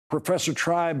Professor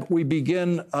Tribe, we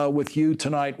begin with you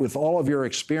tonight with all of your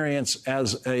experience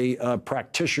as a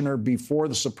practitioner before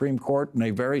the Supreme Court, and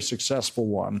a very successful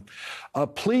one.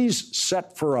 Please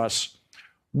set for us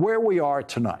where we are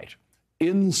tonight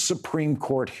in Supreme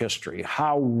Court history.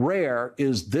 How rare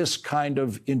is this kind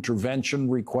of intervention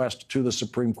request to the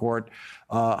Supreme Court?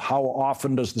 How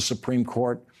often does the Supreme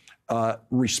Court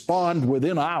respond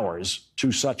within hours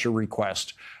to such a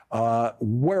request?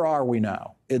 Where are we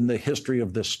now in the history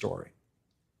of this story?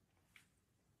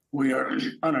 We are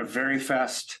on a very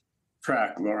fast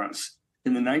track, Laurence.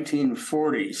 In the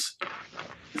 1940s,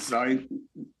 as I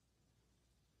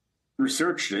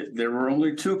researched it, there were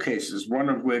only two cases, one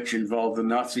of which involved the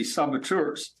Nazi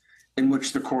saboteurs, in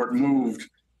which the court moved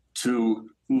to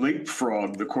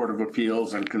leapfrog the Court of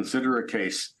Appeals and consider a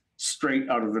case straight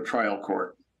out of the trial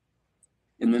court.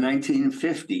 In the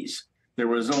 1950s, there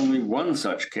was only one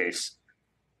such case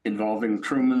involving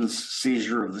Truman's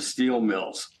seizure of the steel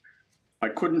mills. I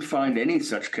couldn't find any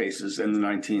such cases in the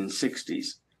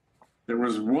 1960s. There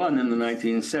was one in the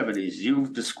 1970s.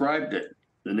 You've described it,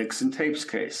 the Nixon tapes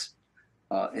case.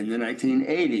 In the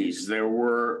 1980s, there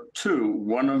were two,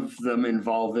 one of them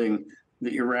involving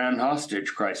the Iran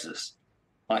hostage crisis.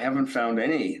 I haven't found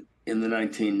any in the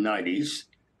 1990s.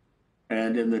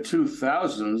 And in the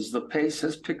 2000s, the pace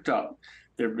has picked up.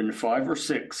 There have been 5 or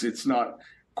 6. It's not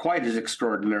quite as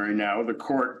extraordinary now. The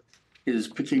court is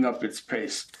picking up its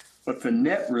pace. But the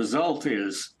net result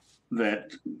is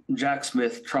that Jack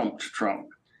Smith trumped Trump.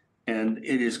 And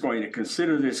it is going to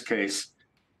consider this case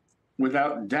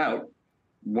without doubt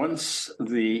once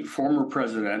the former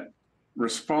president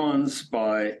responds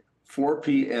by 4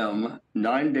 p.m.,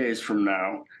 9 days from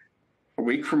now, a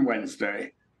week from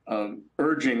Wednesday,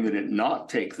 urging that it not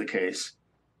take the case.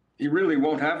 He really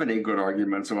won't have any good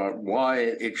arguments about why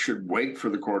it should wait for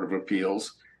the Court of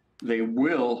Appeals. They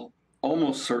will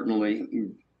almost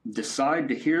certainly decide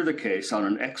to hear the case on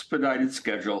an expedited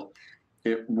schedule.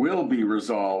 It will be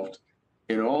resolved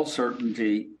in all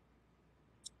certainty,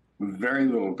 very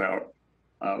little doubt,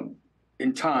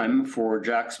 in time for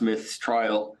Jack Smith's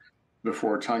trial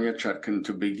before Tanya Chutkan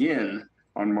to begin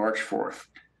on March 4th.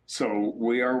 So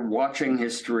we are watching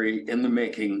history in the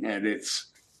making, and it's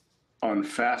on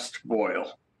fast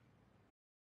boil.